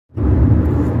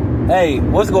Hey,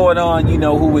 what's going on? You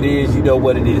know who it is. You know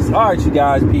what it is. All right, you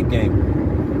guys, peep game.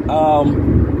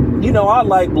 You know, I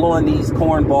like blowing these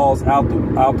cornballs out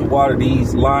the water.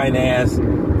 These lying-ass,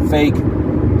 fake,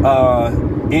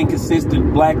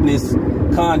 inconsistent blackness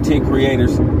content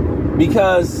creators.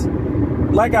 Because,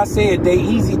 like I said, they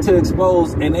easy to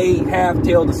expose and they half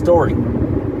tell the story.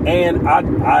 And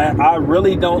I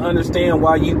really don't understand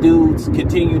why you dudes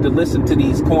continue to listen to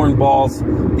these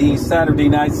cornballs, these Saturday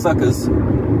night suckers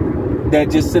that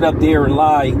just sit up there and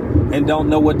lie and don't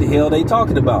know what the hell they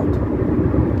talking about.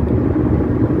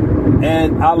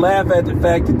 And I laugh at the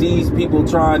fact that these people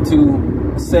trying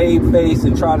to save face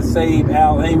and try to save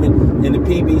Al Heyman in the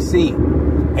PBC.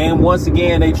 And once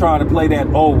again, they trying to play that,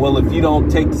 oh, well, if you don't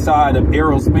take the side of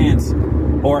Errol Spence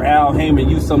or Al Heyman,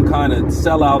 you some kind of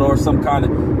sellout or some kind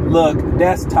of, look,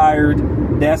 that's tired,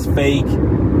 that's fake,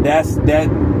 that's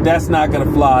not gonna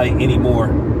fly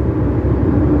anymore.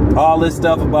 All this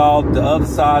stuff about the other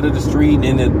side of the street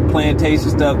and the plantation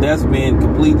stuff, that's been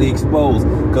completely exposed,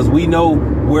 because we know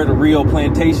where the real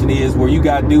plantation is, where you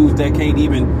got dudes that can't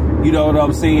even, you know what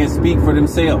I'm saying, speak for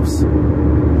themselves.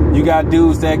 You got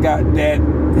dudes that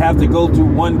have to go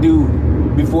through one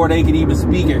dude before they can even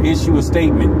speak or issue a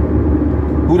statement,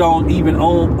 who don't even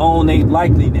own a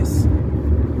likeliness.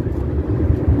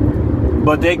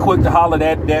 But they quick to holler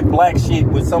that black shit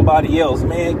with somebody else.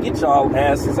 Man, get y'all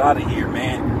asses out of here,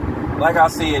 man. Like I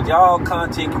said, y'all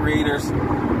content creators,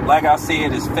 like I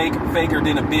said, is faker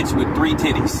than a bitch with 3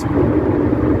 titties.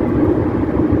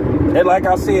 And like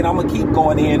I said, I'm going to keep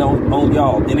going in on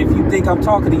y'all. And if you think I'm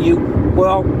talking to you,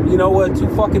 well, you know what? Too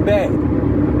fucking bad.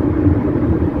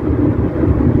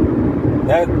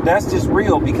 That's just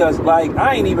real, because, like,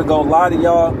 I ain't even going to lie to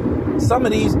y'all. Some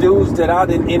of these dudes that I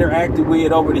done interacted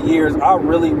with over the years, I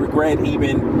really regret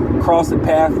even crossing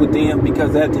paths with them,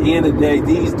 because at the end of the day,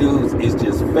 these dudes is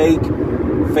just fake.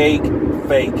 They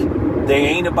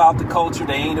ain't about the culture.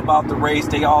 They ain't about the race.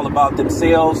 They all about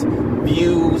themselves,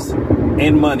 views,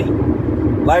 and money.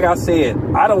 Like I said,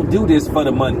 I don't do this for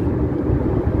the money.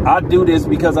 I do this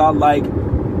because I like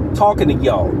talking to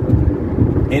y'all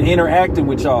and interacting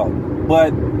with y'all.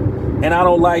 And I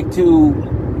don't like to,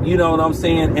 you know what I'm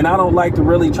saying? And I don't like to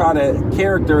really try to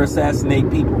character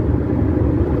assassinate people.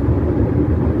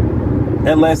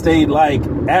 Unless they like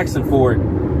asking for it.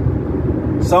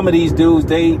 Some of these dudes,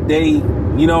 they,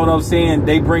 you know what I'm saying?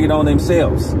 They bring it on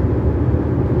themselves.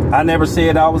 I never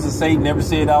said I was a saint, never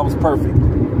said I was perfect.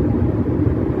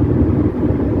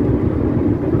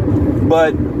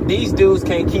 But these dudes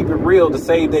can't keep it real to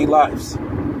save their lives.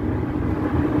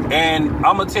 And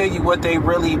I'm going to tell you what they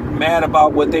really mad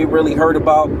about, what they really heard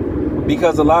about,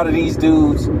 because a lot of these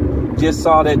dudes just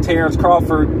saw that Terence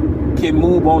Crawford can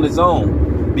move on his own,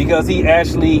 because he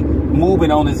actually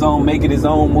moving on his own, making his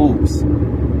own moves.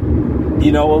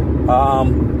 You know,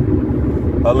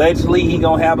 allegedly he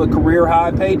going to have a career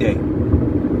high payday.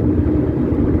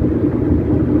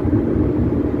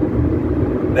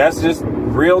 That's just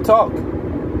real talk.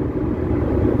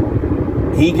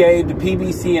 He gave the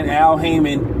PBC and Al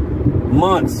Heyman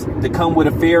months to come with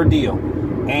a fair deal.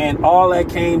 And all that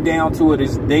came down to it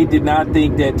is they did not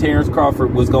think that Terence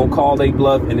Crawford was going to call their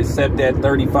bluff and accept that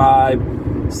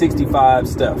 35-65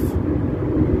 stuff.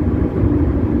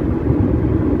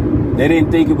 They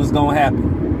didn't think it was going to happen.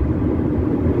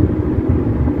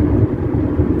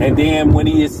 And then when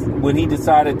he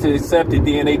decided to accept it,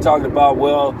 then they talked about,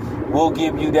 well, we'll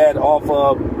give you that off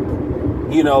of,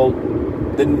 you know,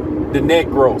 the net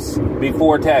gross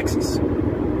before taxes.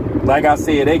 Like I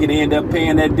said, they could end up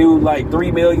paying that dude like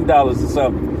 $3 million or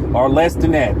something, or less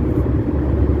than that.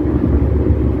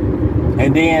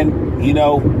 And then, you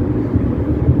know,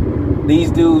 these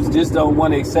dudes just don't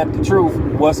want to accept the truth,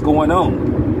 what's going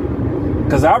on.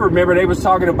 Because I remember they was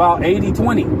talking about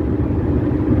 80-20,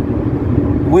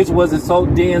 which was then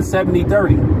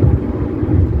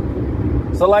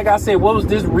 70-30. So like I said, what was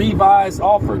this revised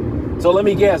offer? So let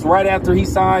me guess, right after he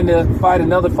signed to fight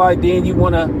another fight, then you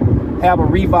want to have a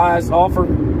revised offer?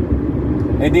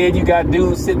 And then you got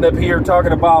dudes sitting up here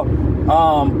talking about,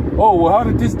 oh, well, how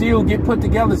did this deal get put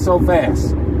together so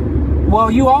fast? Well,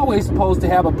 you always supposed to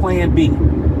have a plan B.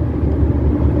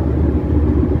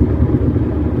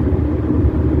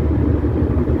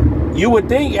 You would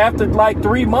think after like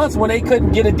 3 months when they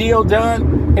couldn't get a deal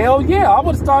done, hell yeah, I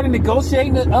would have started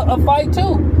negotiating a fight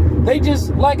too. They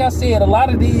just, like I said, a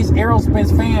lot of these Errol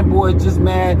Spence fanboys just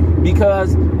mad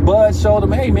because Bud showed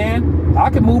them, hey man, I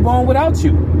can move on without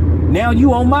you. Now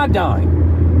you on my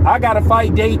dime. I got a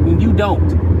fight date and you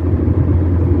don't.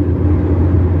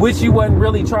 Which you wasn't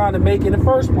really trying to make in the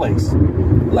first place.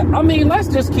 I mean, let's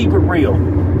just keep it real.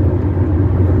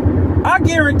 I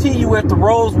guarantee you if the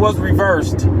roles was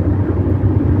reversed,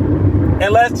 and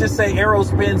let's just say Errol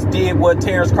Spence did what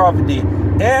Terence Crawford did,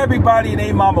 everybody and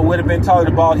their mama would have been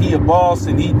talking about he a boss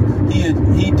and he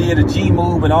did a G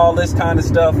move and all this kind of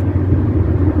stuff.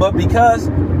 But because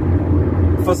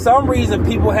for some reason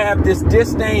people have this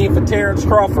disdain for Terence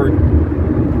Crawford,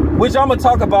 which I'm gonna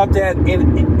talk about that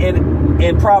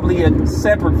in probably a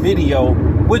separate video.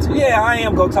 Which, yeah, I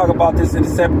am gonna talk about this in a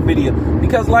separate video,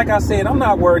 because like I said, I'm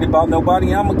not worried about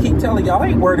nobody. I'm gonna keep telling y'all, I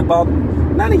ain't worried about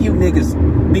none of you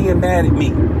niggas being mad at me.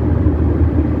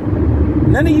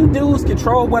 None of you dudes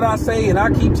control what I say, and I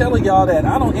keep telling y'all that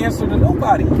I don't answer to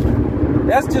nobody.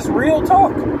 That's just real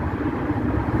talk.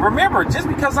 Remember, just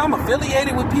because I'm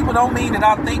affiliated with people don't mean that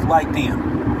I think like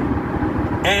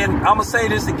them. And I'm gonna say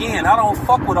this again, I don't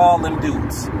fuck with all them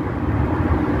dudes.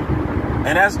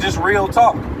 And that's just real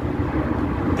talk.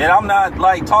 And I'm not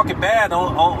like talking bad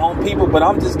on people, but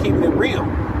I'm just keeping it real.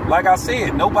 Like I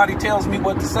said, nobody tells me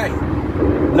what to say.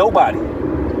 Nobody.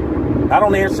 I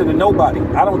don't answer to nobody.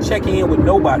 I don't check in with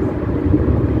nobody.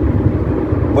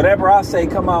 Whatever I say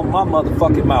come out my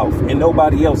motherfucking mouth and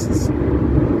nobody else's.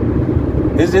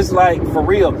 It's just like, for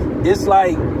real. It's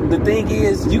like, the thing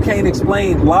is, you can't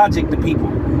explain logic to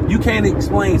people. You can't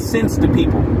explain sense to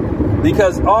people.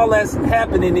 Because all that's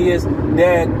happening is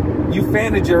that you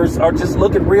fanagers are just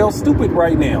looking real stupid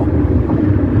right now.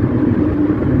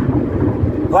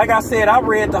 Like I said, I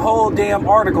read the whole damn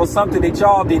article, something that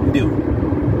y'all didn't do.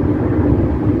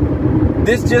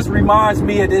 This just reminds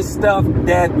me of this stuff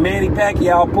that Manny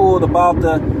Pacquiao pulled about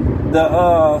the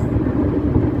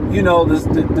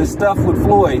stuff with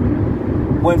Floyd.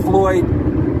 When Floyd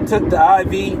took the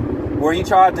IV, where he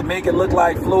tried to make it look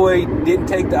like Floyd didn't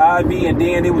take the IV, and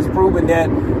then it was proven that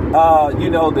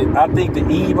I think the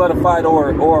eve of the fight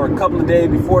or a couple of days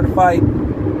before the fight,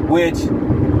 which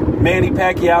Manny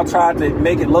Pacquiao tried to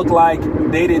make it look like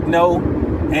they didn't know,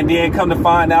 and then come to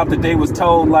find out that they was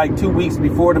told like 2 weeks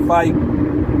before the fight.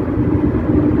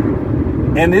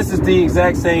 And this is the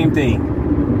exact same thing.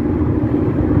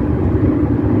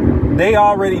 They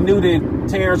already knew that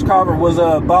Terence Crawford was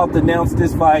about to announce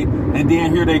this fight, and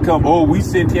then here they come, oh, we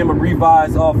sent him a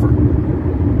revised offer.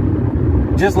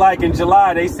 Just like in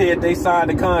July, they said they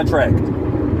signed a contract.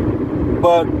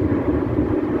 But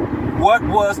what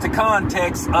was the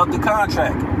context of the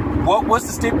contract? What was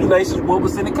the stipulations? What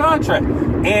was in the contract?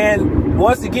 And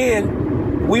once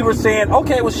again, we were saying,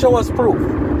 okay, well, show us proof.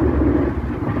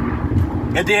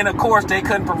 And then, of course, they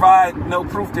couldn't provide no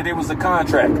proof that it was a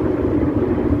contract.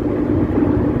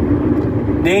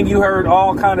 Then you heard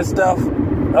all kind of stuff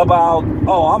about,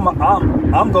 oh,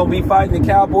 I'm gonna be fighting in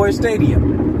Cowboy Stadium.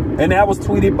 And that was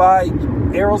tweeted by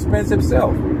Errol Spence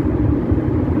himself.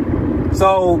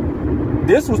 So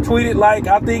this was tweeted like,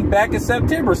 I think back in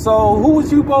September. So who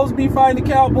was you supposed to be fighting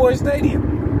in Cowboy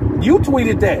Stadium? You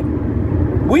tweeted that.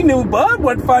 We knew Bud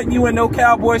wasn't fighting you in no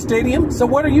Cowboy Stadium. So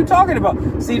what are you talking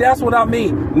about? See, that's what I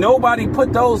mean. Nobody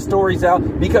put those stories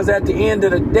out because at the end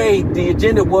of the day, the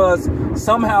agenda was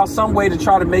somehow, some way to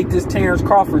try to make this Terence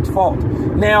Crawford's fault.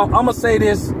 Now, I'm going to say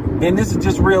this, and this is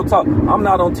just real talk. I'm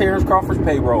not on Terence Crawford's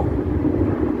payroll.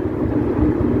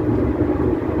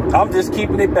 I'm just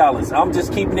keeping it balanced. I'm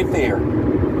just keeping it fair.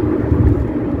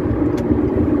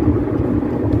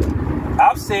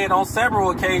 I've said on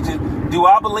several occasions, do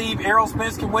I believe Errol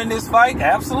Spence can win this fight?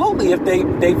 Absolutely, if they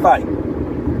fight.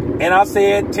 And I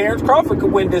said Terence Crawford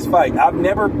could win this fight. I've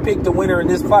never picked a winner in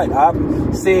this fight.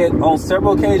 I've said on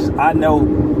several occasions, I know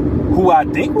who I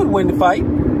think would win the fight.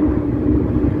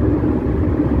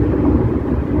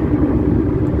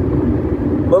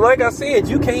 But like I said,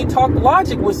 you can't talk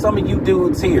logic with some of you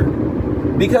dudes here.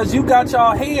 Because you got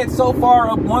y'all head so far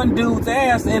up one dude's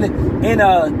ass in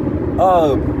a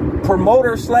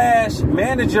promoter slash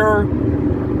manager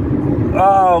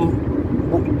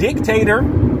dictator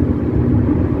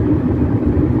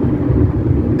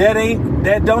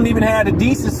that don't even have the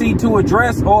decency to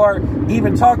address or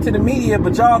even talk to the media,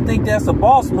 but y'all think that's a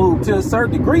boss move to a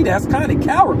certain degree. That's kind of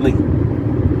cowardly.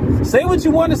 Say what you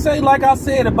want to say, like I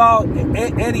said about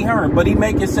Eddie Hearn, but he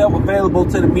make himself available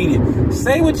to the media.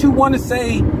 Say what you want to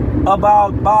say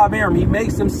about Bob Arum. He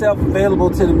makes himself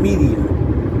available to the media.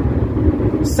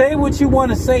 Say what you want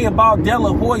to say about De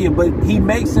La Hoya, but he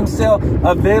makes himself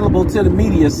available to the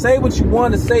media. Say what you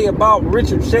want to say about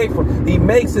Richard Schaefer. He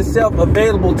makes himself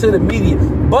available to the media.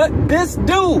 But this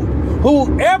dude,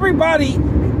 who everybody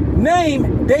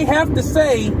name, they have to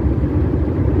say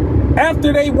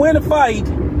after they win a fight,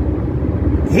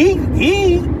 he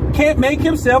can't make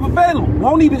himself available.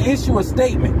 Won't even issue a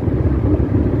statement.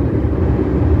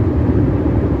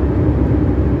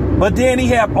 But then he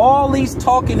have all these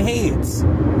talking heads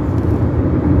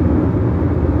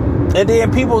And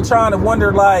then people trying to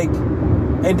wonder, like,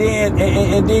 and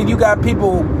then you got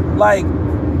people like,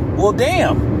 well,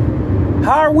 damn,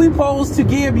 how are we supposed to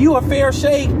give you a fair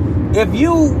shake if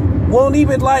you won't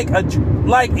even like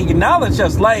acknowledge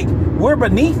us, like we're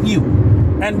beneath you?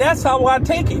 And that's how I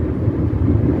take it.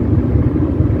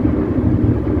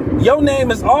 Your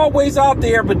name is always out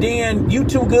there, but then you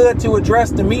too good to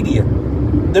address the media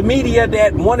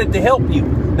that wanted to help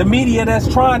you. The media that's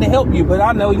trying to help you, but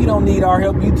I know you don't need our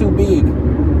help. You too big.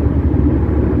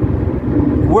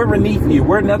 We're beneath you.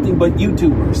 We're nothing but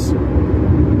YouTubers.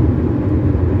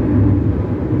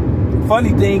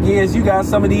 Funny thing is, you got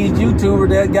some of these YouTubers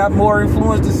that got more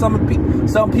influence than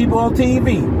some people on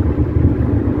TV.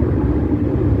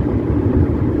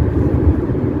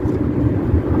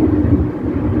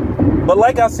 But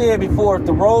like I said before, if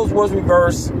the roles was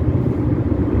reversed,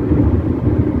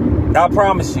 I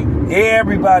promise you,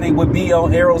 everybody would be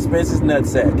on Errol Spence's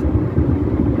nutsack.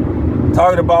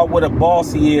 Talking about what a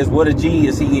boss he is, what a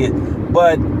genius he is.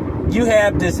 But you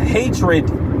have this hatred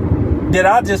that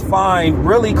I just find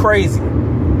really crazy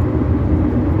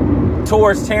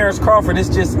towards Terence Crawford. It's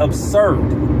just absurd.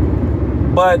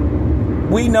 But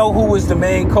we know who is the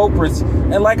main culprits.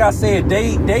 And like I said,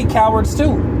 they cowards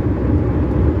too.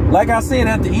 Like I said,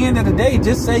 at the end of the day,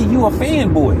 just say you a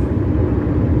fanboy.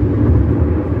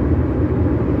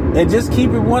 And just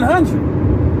keep it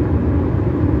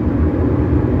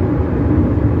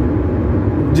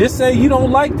 100. Just say you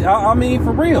don't like, I mean,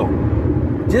 for real.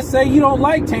 Just say you don't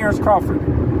like Terence Crawford.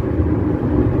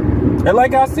 And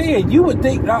like I said, you would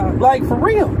think, like, for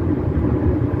real.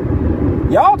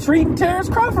 Y'all treating Terence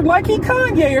Crawford like he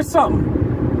Kanye or something.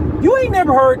 You ain't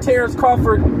never heard Terence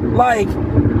Crawford, like,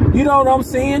 you know what I'm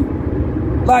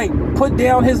saying? Like, put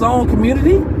down his own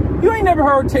community. You ain't never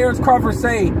heard Terence Crawford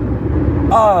say,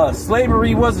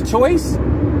 slavery was a choice.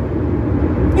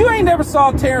 You ain't never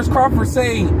saw Terence Crawford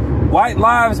say white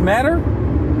lives matter.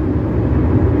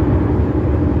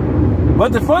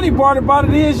 But the funny part about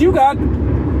it is you got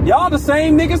y'all the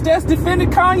same niggas that's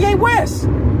defending Kanye West.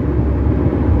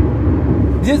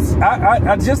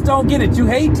 I just don't get it. You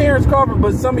hate Terence Crawford,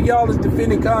 but some of y'all is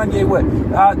defending Kanye West.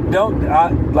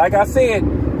 Like I said,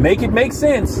 make it make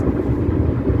sense.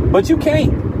 But you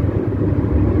can't.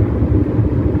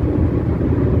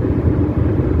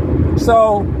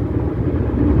 So,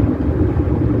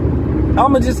 I'm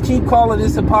going to just keep calling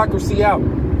this hypocrisy out.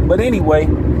 But anyway,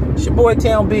 it's your boy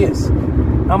Town Biz.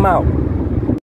 I'm out.